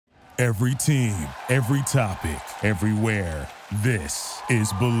Every team, every topic, everywhere. This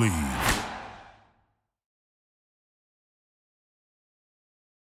is Believe.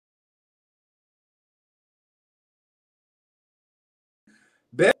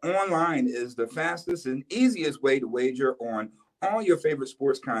 Bet Online is the fastest and easiest way to wager on all your favorite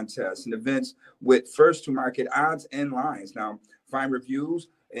sports contests and events with first to market odds and lines. Now, find reviews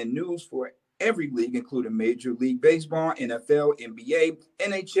and news for every league, including Major League Baseball, NFL, NBA,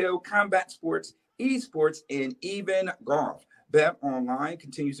 NHL, combat sports, esports, and even golf. Bet Online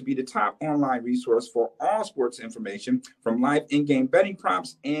continues to be the top online resource for all sports information from live in-game betting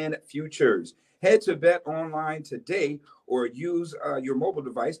props and futures. Head to Bet Online today or use your mobile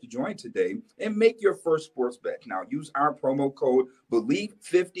device to join today and make your first sports bet. Now, use our promo code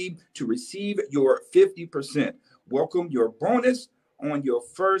BELIEVE50 to receive your 50%. Welcome your bonus on your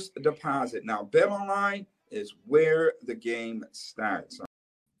first deposit. Now, Bet Online is where the game starts.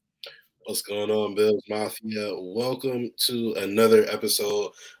 What's going on, Bills Mafia? Welcome to another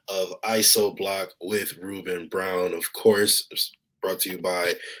episode of ISO Block with Ruben Brown. Of course, it's brought to you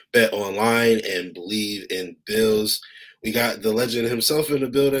by Bet Online and Believe in Bills. We got the legend himself in the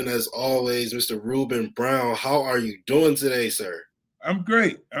building, as always, Mr. Ruben Brown. How are you doing today, sir? I'm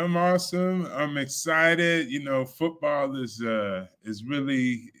great. I'm awesome. I'm excited. You know, football is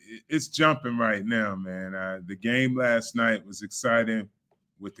really it's jumping right now, man. The game last night was exciting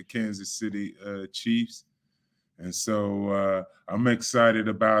with the Kansas City Chiefs. And so I'm excited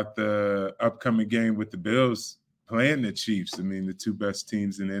about the upcoming game with the Bills playing the Chiefs. I mean, the two best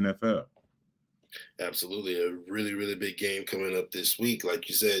teams in the NFL. Absolutely. A really, really big game coming up this week. Like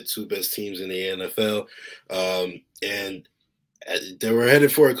you said, two best teams in the NFL. And they were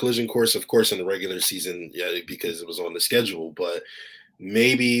headed for a collision course, of course, in the regular season, because it was on the schedule. But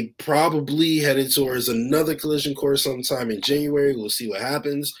probably headed towards another collision course sometime in January. We'll see what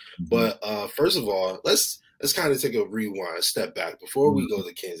happens. But first of all, let's kind of take a rewind, step back before we go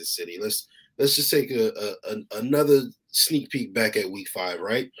to Kansas City. Let's just take another sneak peek back at Week 5,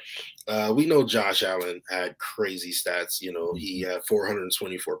 right? We know Josh Allen had crazy stats. You know, he had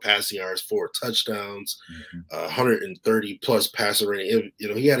 424 passing yards, 4 touchdowns, 130 plus passer rating. You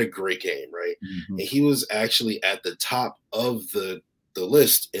know, he had a great game, right? And he was actually at the top of the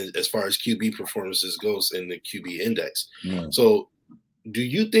list as far as QB performances goes in the QB index. So do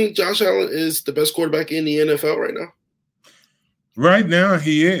you think Josh Allen is the best quarterback in the NFL right now? Right now,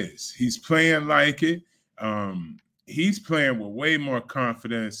 he is. He's playing like it. He's playing with way more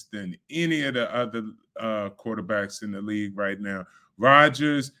confidence than any of the other quarterbacks in the league right now.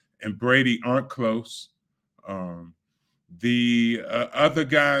 Rodgers and Brady aren't close. The other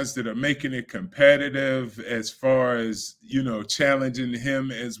guys that are making it competitive as far as, you know, challenging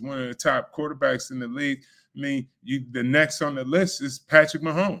him as one of the top quarterbacks in the league, I mean, the next on the list is Patrick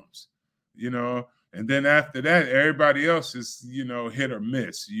Mahomes, you know. And then after that, everybody else is, you know, hit or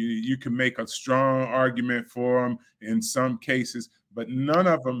miss. You can make a strong argument for them in some cases, but none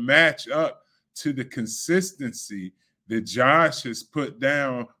of them match up to the consistency that Josh has put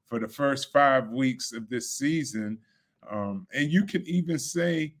down for the first 5 weeks of this season. And you can even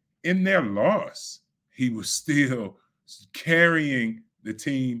say in their loss, he was still carrying the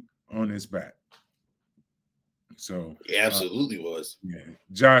team on his back. So he absolutely was. Yeah,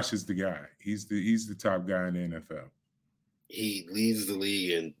 Josh is the guy. He's the top guy in the NFL. He leads the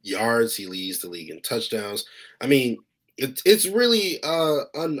league in yards. He leads the league in touchdowns. I mean, it's really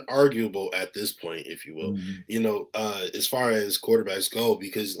unarguable at this point, if you will. You know, as far as quarterbacks go,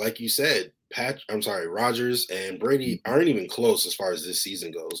 because like you said, Rodgers and Brady aren't even close as far as this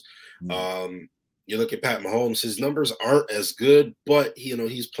season goes. You look at Pat Mahomes, his numbers aren't as good, but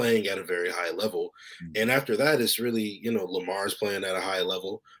he's playing at a very high level. And after that, it's really, Lamar's playing at a high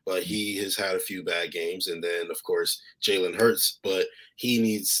level, but he has had a few bad games. And then, of course, Jalen Hurts, but he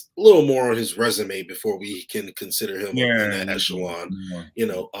needs a little more on his resume before we can consider him in that echelon.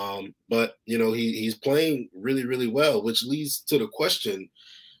 But he's playing really, really well, which leads to the question,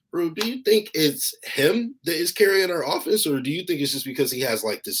 Rube, do you think it's him that is carrying our offense, or do you think it's just because he has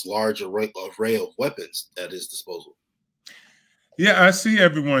like this large array of weapons at his disposal? Yeah, I see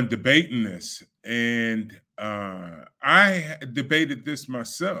everyone debating this, and I debated this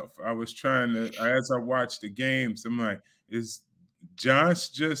myself. I was trying to, as I watched the games, I'm like, is Josh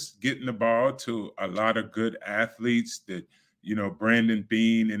just getting the ball to a lot of good athletes that, Brandon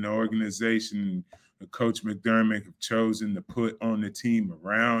Beane and the organization, Coach McDermott have chosen to put on the team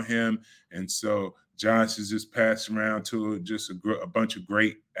around him. And so Josh is just passed around to just a bunch of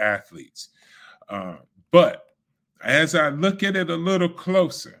great athletes. But as I look at it a little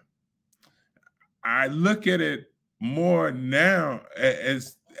closer, I look at it more now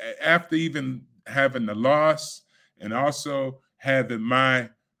as after even having the loss and also having my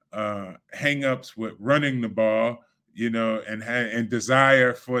hang-ups with running the ball, and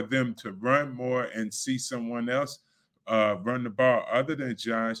desire for them to run more and see someone else run the ball other than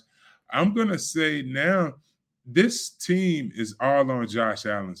Josh, I'm going to say now this team is all on Josh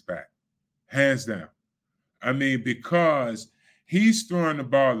Allen's back, hands down. I mean, because he's throwing the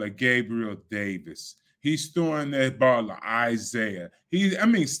ball at Gabriel Davis. He's throwing that ball to Isaiah.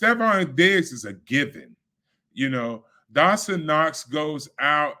 Stephon Diggs is a given. Dawson Knox goes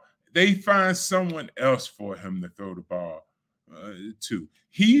out. They find someone else for him to throw the ball to.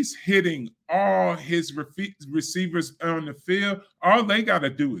 He's hitting all his receivers on the field. All they got to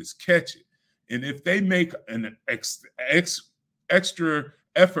do is catch it. And if they make an extra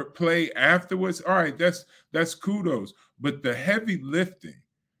effort play afterwards, all right, that's kudos. But the heavy lifting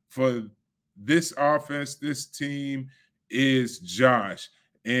for this offense, this team, is Josh.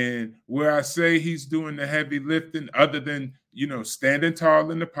 And where I say he's doing the heavy lifting, other than, standing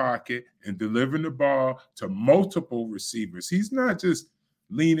tall in the pocket and delivering the ball to multiple receivers, he's not just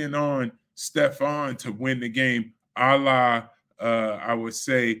leaning on Stephon to win the game, a la, I would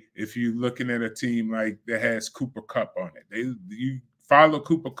say, if you're looking at a team like that has Cooper Kupp on it. You follow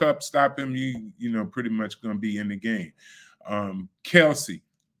Cooper Kupp, stop him, you pretty much going to be in the game. Kelsey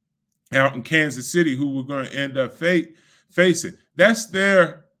out in Kansas City, who we're going to end up facing. That's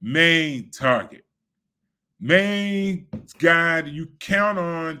their main target. Main guy you count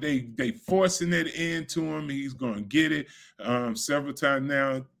on. They forcing it into him. He's going to get it several times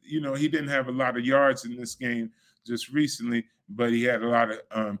now. He didn't have a lot of yards in this game just recently, but he had a lot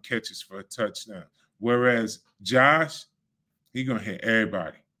of catches for a touchdown. Whereas Josh, he's going to hit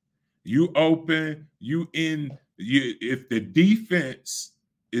everybody. You open, if the defense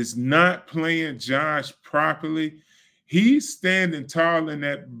is not playing Josh properly, he's standing tall in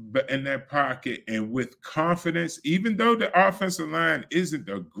that pocket and with confidence, even though the offensive line isn't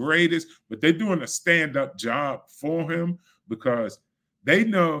the greatest, but they're doing a stand-up job for him because they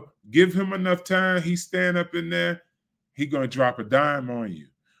know give him enough time, he's stand up in there, he's going to drop a dime on you.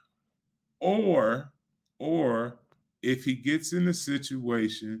 Or if he gets in a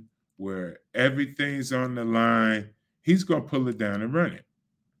situation where everything's on the line, he's going to pull it down and run it.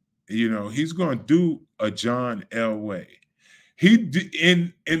 He's going to do a John Elway. He do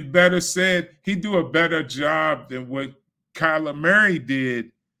a better job than what Kyler Murray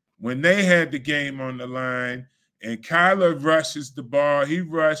did when they had the game on the line, and Kyler rushes the ball. He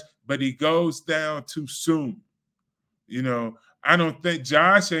rushed, but he goes down too soon. I don't think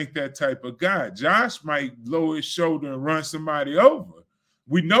Josh ain't that type of guy. Josh might lower his shoulder and run somebody over.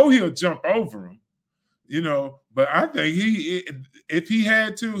 We know he'll jump over him. But I think if he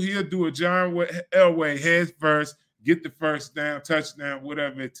had to, he'll do a John Elway head first, get the first down, touchdown,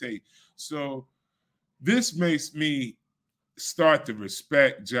 whatever it takes. So this makes me start to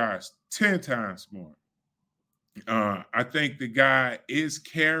respect Josh 10 times more. I think the guy is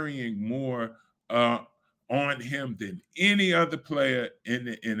carrying more on him than any other player in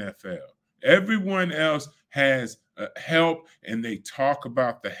the NFL. Everyone else has help, and they talk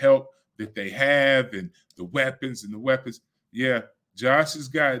about the help that they have and the weapons. Yeah, Josh has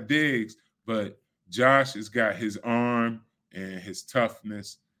got Diggs, but Josh has got his arm and his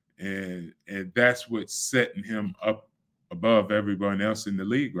toughness, and that's what's setting him up above everyone else in the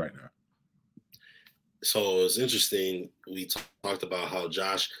league right now. So it's interesting. We talked about how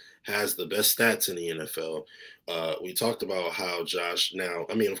Josh has the best stats in the NFL. We talked about how Josh now,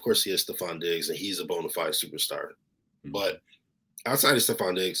 of course he has Stephon Diggs and he's a bona fide superstar. Mm-hmm. But outside of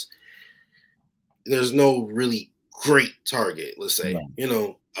Stephon Diggs, there's no really great target, let's say.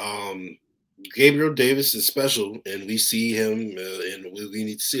 No. Gabriel Davis is special, and we see him, and we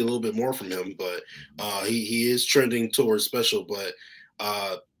need to see a little bit more from him. But he is trending towards special. But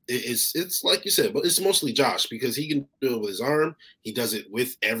it's like you said, but it's mostly Josh because he can do it with his arm. He does it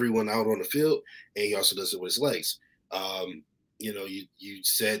with everyone out on the field, and he also does it with his legs. You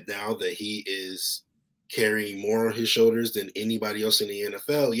said now that he is carrying more on his shoulders than anybody else in the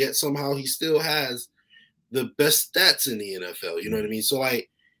NFL, yet somehow he still has the best stats in the NFL. You know what I mean? So,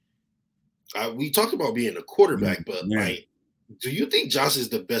 we talked about being a quarterback, but, do you think Josh is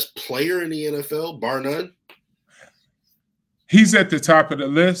the best player in the NFL, bar none? He's at the top of the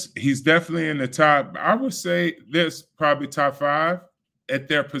list. He's definitely in the top. I would say there's probably top 5 at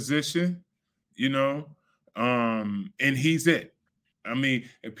their position, and he's it.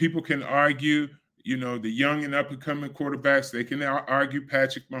 If people can argue, the young and up-and-coming quarterbacks, they can argue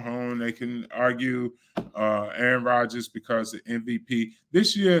Patrick Mahomes. They can argue Aaron Rodgers because of MVP.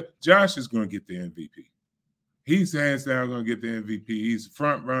 This year, Josh is going to get the MVP. He's hands down going to get the MVP. He's a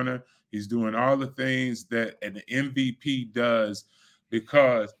front runner. He's doing all the things that an MVP does,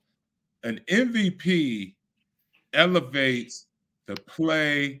 because an MVP elevates the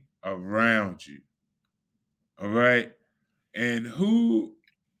play around you. All right? And who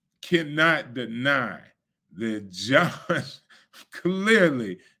cannot deny that Josh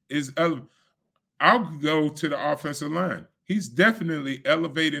clearly is I'll go to the offensive line. He's definitely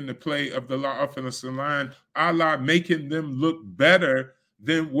elevating the play of the offensive line, a la making them look better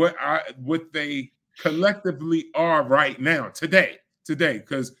than what they collectively are right now, today.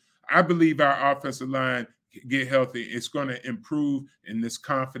 Because I believe our offensive line get healthy, it's going to improve, and this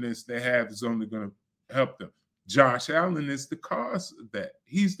confidence they have is only going to help them. Josh Allen is the cause of that.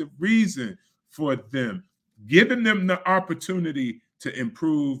 He's the reason for them, giving them the opportunity to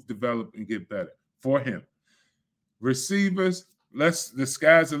improve, develop, and get better for him. Receivers, the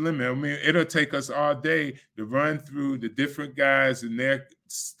sky's the limit. I mean, it'll take us all day to run through the different guys and their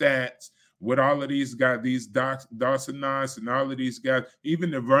stats with all of these guys, these Dawson Knox and all of these guys,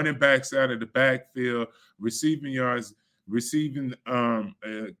 even the running backs out of the backfield, receiving yards, receiving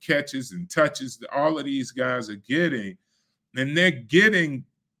catches and touches that all of these guys are getting. And they're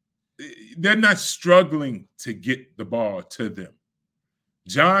not struggling to get the ball to them.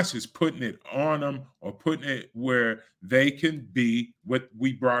 Josh is putting it on them, or putting it where they can be what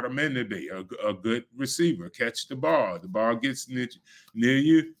we brought them in to be, a good receiver. Catch the ball gets near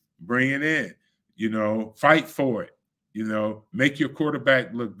you, bring it in, fight for it, make your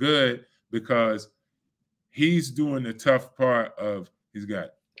quarterback look good, because he's doing the tough part of, he's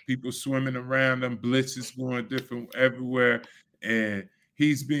got people swimming around him, blitzes going different everywhere, and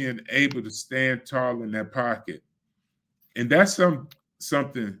he's being able to stand tall in that pocket. And that's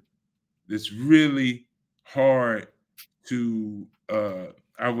something that's really hard to,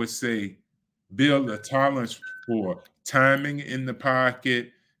 I would say, build a tolerance for. Timing in the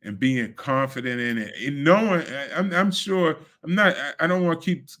pocket and being confident in it. And knowing, I'm sure, I don't want to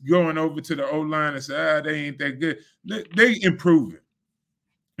keep going over to the O-line and say, they ain't that good. They improving.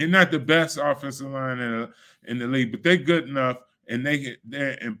 They're not the best offensive line in the league, but they're good enough, and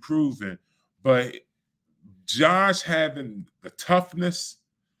they're improving. But Josh having the toughness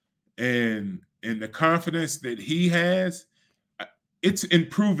and the confidence that he has, it's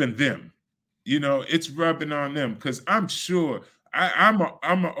improving them. It's rubbing on them, because I'm sure I'm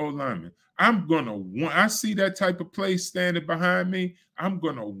an O-lineman. I see that type of play standing behind me, I'm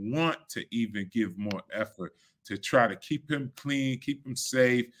gonna want to even give more effort to try to keep him clean, keep him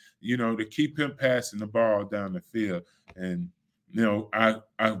safe, to keep him passing the ball down the field. And I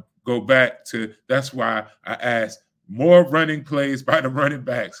go back to, that's why I asked more running plays by the running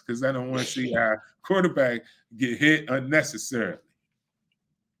backs, because I don't want to see our quarterback get hit unnecessarily.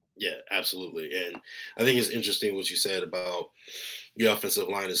 Yeah, absolutely. And I think it's interesting what you said about the offensive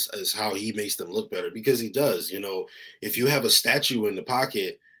line is how he makes them look better, because he does. If you have a statue in the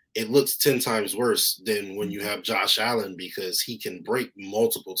pocket, it looks 10 times worse than when you have Josh Allen, because he can break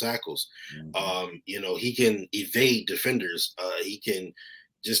multiple tackles. Mm-hmm. He can evade defenders. He can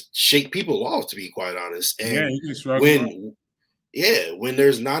just shake people off, to be quite honest. And when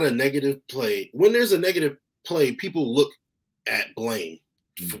there's not a negative play, when there's a negative play, people look at blame.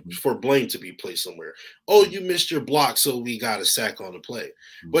 For blame to be placed somewhere. Oh, you missed your block, so we got a sack on the play.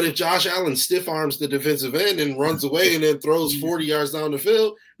 But if Josh Allen stiff arms the defensive end and runs away and then throws 40 yards down the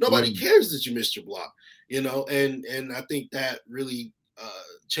field, nobody cares that you missed your block. And I think that really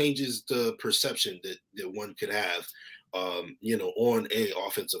changes the perception that one could have on a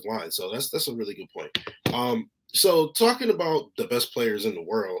offensive line. So that's a really good point. So talking about the best players in the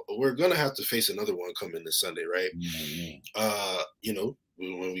world, we're gonna have to face another one coming this Sunday, right? Mm-hmm.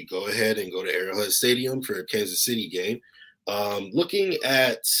 When we go ahead and go to Arrowhead Stadium for a Kansas City game, looking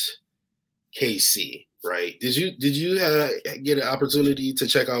at KC, right? Did you get an opportunity to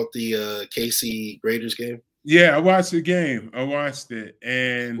check out the KC Raiders game? Yeah, I watched the game. I watched it,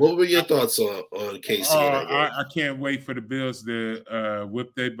 and what were your thoughts on KC? I can't wait for the Bills to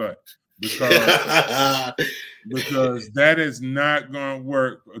whip their butt, because that is not going to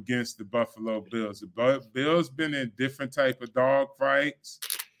work against the Buffalo Bills. The Bills been in different type of dog fights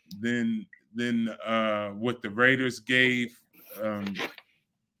than what the Raiders gave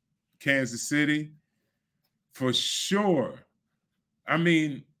Kansas City, for sure. I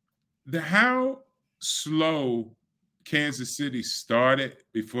mean, how slow Kansas City started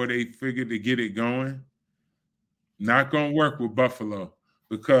before they figured to get it going, not going to work with Buffalo,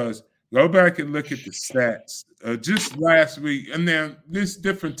 because go back and look at the stats. Just last week, and then there's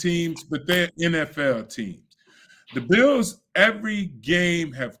different teams, but they're NFL teams. The Bills every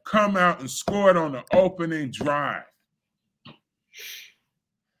game have come out and scored on the opening drive.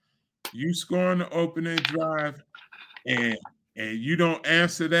 You score on the opening drive, and you don't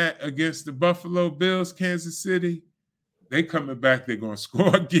answer that against the Buffalo Bills, Kansas City, they coming back, they're going to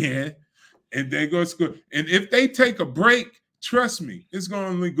score again, and they're going to score. And if they take a break, trust me, it's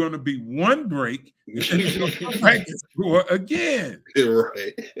only going to be one break, and they're going to come back and score again.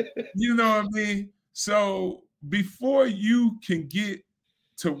 Right. You know what I mean? So before you can get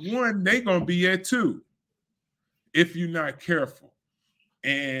to one, they're going to be at two if you're not careful.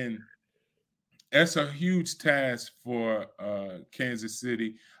 And that's a huge task for Kansas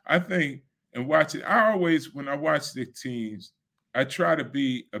City. I think, and watch it, when I watch the teams, I try to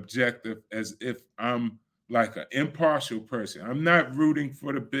be objective as if I'm like an impartial person. I'm not rooting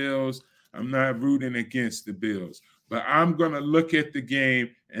for the Bills. I'm not rooting against the Bills. But I'm going to look at the game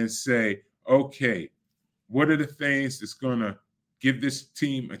and say, okay, what are the things that's going to give this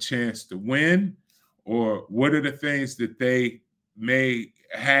team a chance to win? Or what are the things that they may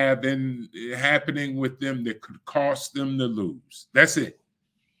have happening with them that could cost them to lose? That's it.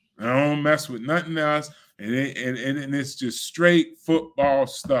 I don't mess with nothing else. And it's just straight football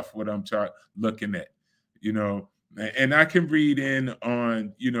stuff what I'm looking at, you know. And I can read in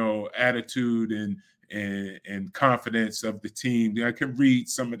on, you know, attitude and confidence of the team. I can read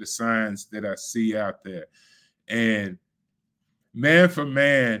some of the signs that I see out there. And man for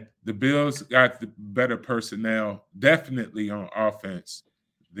man, the Bills got the better personnel, definitely on offense,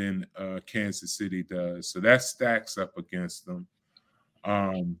 than Kansas City does. So that stacks up against them.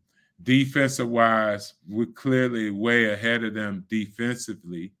 Defensive wise, we're clearly way ahead of them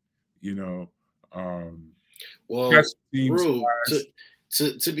defensively, you know. Well, Rue,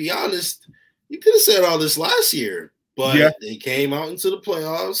 to be honest, you could have said all this last year, but they came out into the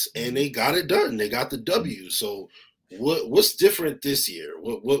playoffs and they got it done. They got the W. So what's different this year?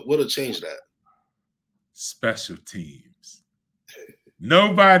 What'll change that? Special teams.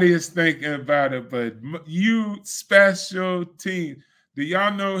 Nobody is thinking about it, but you special teams. Do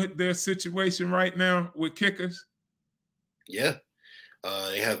y'all know their situation right now with kickers? Yeah.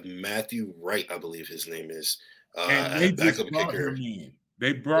 They have Matthew Wright, I believe his name is. And they just brought him in.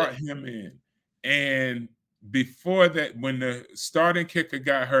 They brought him in. And before that, when the starting kicker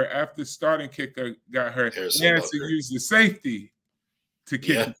got hurt, after the starting kicker got hurt, he had to use the safety to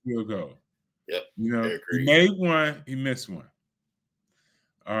kick the field goal. Yep. You know, he made one, he missed one.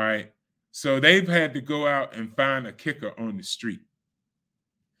 All right. So they've had to go out and find a kicker on the street.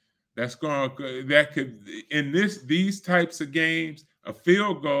 That could in these types of games, a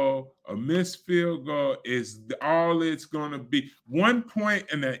field goal, a missed field goal is all it's going to be. 1 point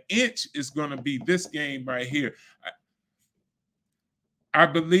and an inch is going to be this game right here. I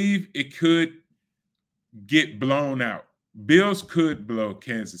believe it could get blown out. Bills could blow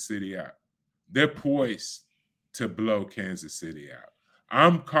Kansas City out. They're poised to blow Kansas City out.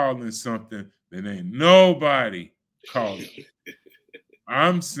 I'm calling something that ain't nobody calling.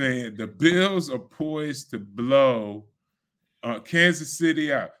 I'm saying the Bills are poised to blow Kansas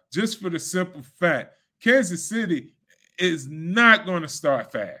City out, just for the simple fact Kansas City is not going to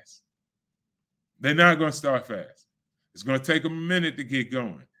start fast. They're not going to start fast. It's going to take them a minute to get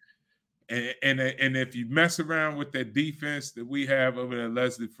going. And if you mess around with that defense that we have over there,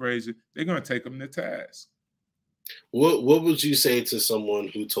 Leslie Frazier, they're going to take them to task. What would you say to someone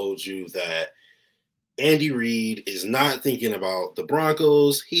who told you that Andy Reid is not thinking about the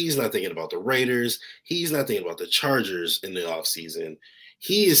Broncos, he's not thinking about the Raiders, he's not thinking about the Chargers in the offseason?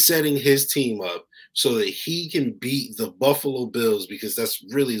 He is setting his team up so that he can beat the Buffalo Bills, because that's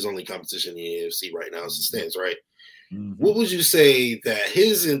really his only competition in the AFC right now as it stands, right? Mm-hmm. What would you say that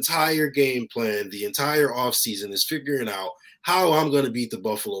his entire game plan, the entire offseason, is figuring out how I'm going to beat the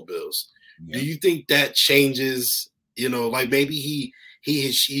Buffalo Bills? Yeah. Do you think that changes, you know, like maybe he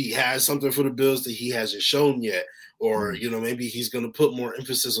has something for the Bills that he hasn't shown yet, or, you know, maybe he's going to put more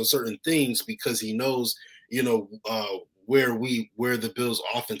emphasis on certain things because he knows, you know, where the Bills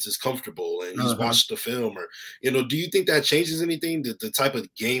offense is comfortable and he's watched the film, or, you know, do you think that changes anything, the type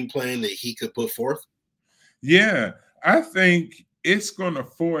of game plan that he could put forth? Yeah, I think it's going to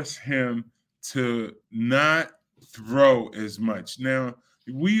force him to not throw as much. Now,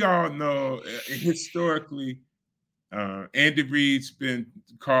 we all know historically, Andy Reid's been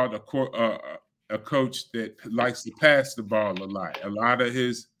called a coach that likes to pass the ball a lot. A lot of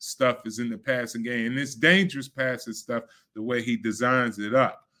his stuff is in the passing game, and it's dangerous passing stuff the way he designs it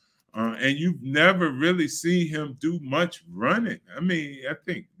up. And you've never really seen him do much running. I mean, I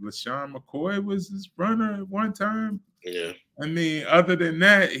think LaShawn McCoy was his runner at one time. Yeah. I mean, other than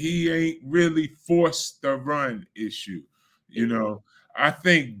that, he ain't really forced the run issue. You know, I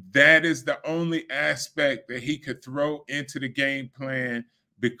think that is the only aspect that he could throw into the game plan,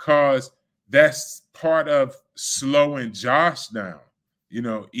 because that's part of slowing Josh down. You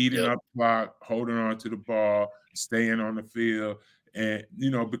know, eating up clock, holding on to the ball, staying on the field. And,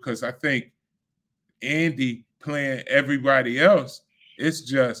 you know, because I think Andy playing everybody else, it's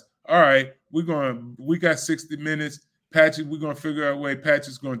just, all right, we got 60 minutes. Patrick, we're going to figure out a way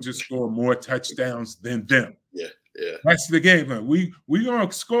Patrick's going to just score more touchdowns than them. Yeah. That's the game plan. We going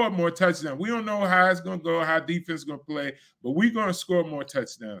to score more touchdowns. We don't know how it's going to go, how defense is going to play, but we're going to score more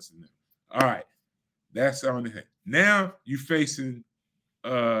touchdowns than them. All right. That's on the head. Now you're facing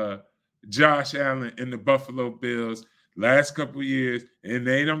Josh Allen and the Buffalo Bills last couple of years, and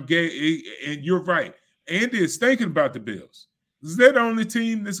they don't get it. And you're right. Andy is thinking about the Bills. They're the only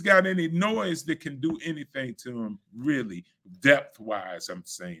team that's got any noise that can do anything to them, really, depth-wise, I'm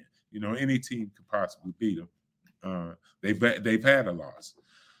saying. You know, any team could possibly beat them. They've had a loss.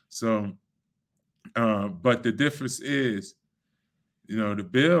 So, but the difference is, you know, the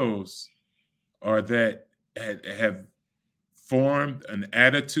Bills are that have formed an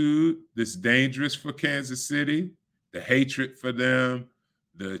attitude that's dangerous for Kansas City, the hatred for them,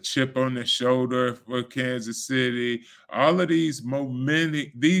 the chip on the shoulder for Kansas City. All of these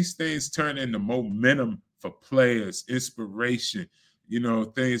things turn into momentum for players, inspiration, you know,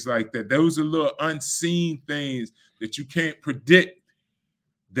 things like that. Those are little unseen things that you can't predict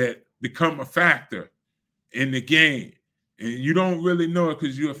that become a factor in the game. And you don't really know it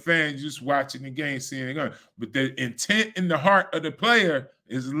because you're a fan, just watching the game, seeing it going. But the intent in the heart of the player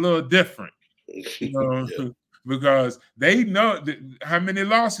is a little different, you know, because they know how many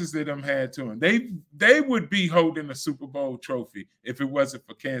losses they done had to them. They would be holding a Super Bowl trophy if it wasn't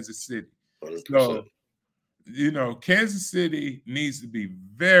for Kansas City. 100%. So, you know, Kansas City needs to be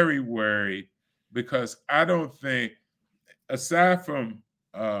very worried, because I don't think, aside from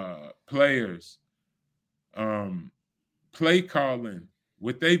players, play calling,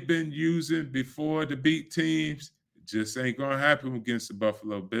 what they've been using before to beat teams, just ain't going to happen against the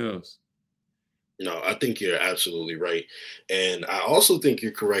Buffalo Bills. No, I think you're absolutely right. And I also think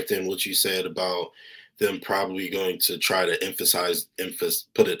you're correct in what you said about them probably going to try to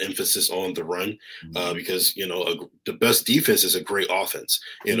put an emphasis on the run, because, you know, the best defense is a great offense,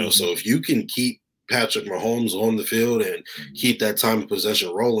 you know, so if you can keep Patrick Mahomes on the field and keep that time of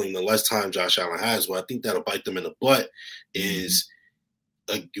possession rolling, the less time Josh Allen has, well, I think that'll bite them in the butt. Is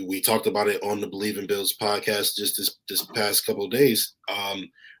we talked about it on the Believe in Bills podcast just this past couple of days.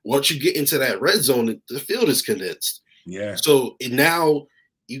 Once you get into that red zone, the field is condensed. Yeah. So now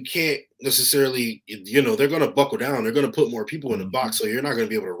you can't necessarily, you know, they're going to buckle down. They're going to put more people in the box, so you're not going to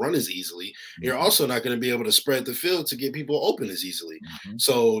be able to run as easily. You're also not going to be able to spread the field to get people open as easily.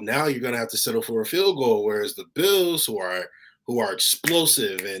 So now you're going to have to settle for a field goal, whereas the Bills, who are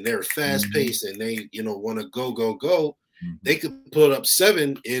explosive and they're fast-paced and they, you know, want to go, they could put up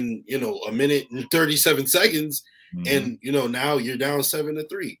 7 in, you know, a minute and 37 seconds. And, you know, now you're down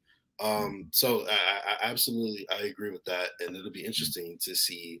 7-3. So I absolutely, I agree with that. And it'll be interesting to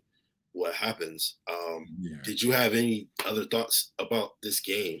see what happens. Did you have any other thoughts about this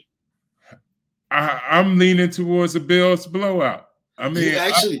game? I'm leaning towards a Bills blowout. I mean,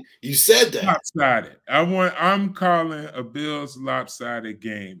 you said that. Lopsided. I'm calling a Bills lopsided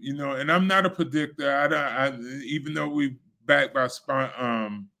game, you know, and I'm not a predictor. I even though we backed by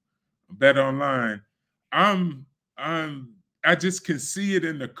Bet Online, I just can see it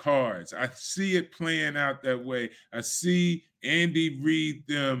in the cards. I see it playing out that way. I see Andy Reid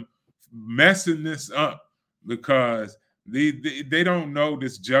them messing this up because they don't know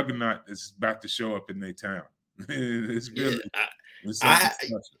this juggernaut is about to show up in their town. It's really,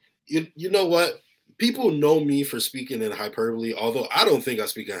 you know what? People know me for speaking in hyperbole, although I don't think I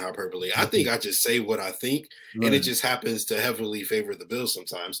speak in hyperbole. I think I just say what I think, and it just happens to heavily favor the Bills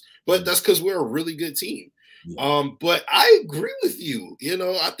sometimes. But that's because we're a really good team. But I agree with you. You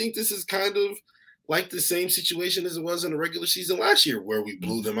know, I think this is kind of like the same situation as it was in the regular season last year, where we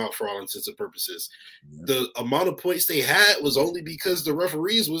blew them out for all intents and purposes. The amount of points they had was only because the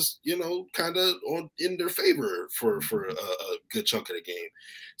referees was, you know, kind of in their favor for a good chunk of the game.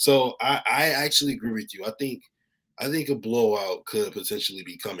 So I actually agree with you. I think a blowout could potentially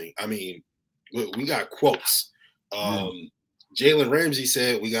be coming. I mean, we got quotes. Jalen Ramsey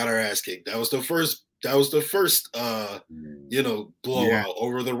said we got our ass kicked. That was the first you know, blowout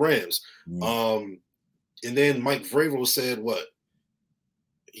over the Rams. And then Mike Vrabel said what?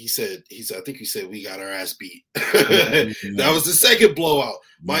 He said I think he said we got our ass beat. That was the second blowout.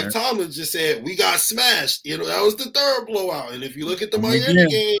 Mike Tomlin just said we got smashed. You know, that was the third blowout. And if you look at the Miami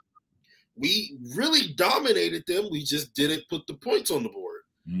game, we really dominated them. We just didn't put the points on the board.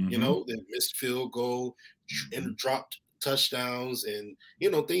 You know, they missed field goal and dropped touchdowns and,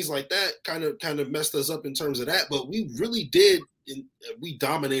 things like that kind of messed us up in terms of that. But we really did. We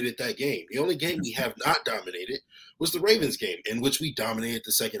dominated that game. The only game we have not dominated was the Ravens game, in which we dominated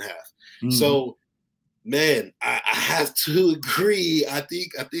the second half. So, man, I have to agree. I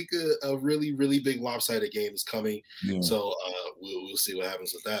think a really, really big lopsided game is coming. Yeah. So we'll see what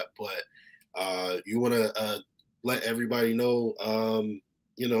happens with that. But you want to let everybody know,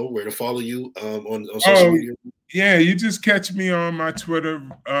 where to follow you on social media? Yeah, you just catch me on my Twitter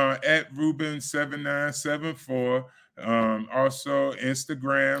at Ruben7974. Also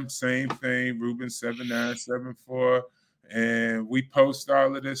Instagram, same thing, Ruben7974. And we post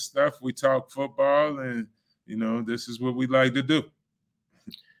all of this stuff. We talk football, and this is what we like to do.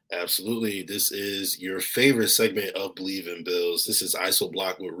 Absolutely. This is your favorite segment of Believe in Bills. This is ISO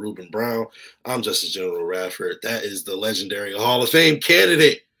Block with Ruben Brown. I'm Justice General Radford. That is the legendary Hall of Fame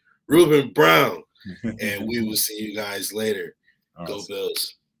candidate, Ruben Brown. And we will see you guys later. Awesome. Go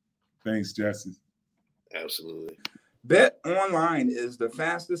Bills. Thanks, Justice. Absolutely. Bet Online is the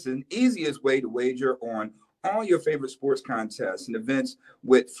fastest and easiest way to wager on all your favorite sports contests and events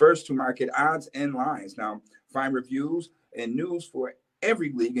with first-to-market odds and lines. Now, find reviews and news for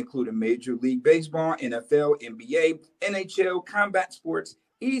every league, including Major League Baseball, NFL, NBA, NHL, combat sports,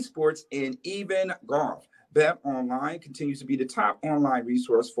 esports, and even golf. Bet Online continues to be the top online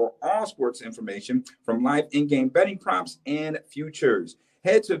resource for all sports information, from live in-game betting props and futures.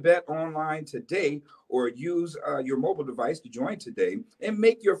 Head to Bet Online today or use your mobile device to join today and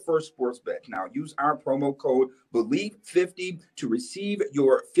make your first sports bet. Now, use our promo code BELIEVE50 to receive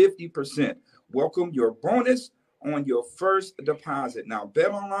your 50%. Welcome your bonus on your first deposit. Now,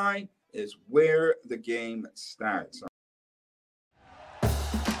 Bet Online is where the game starts.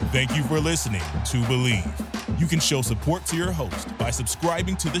 Thank you for listening to Believe. You can show support to your host by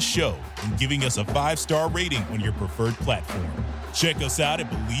subscribing to the show and giving us a 5-star rating on your preferred platform. Check us out at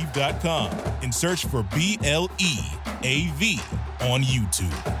Believe.com and search for BLEAV on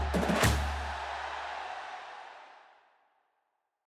YouTube.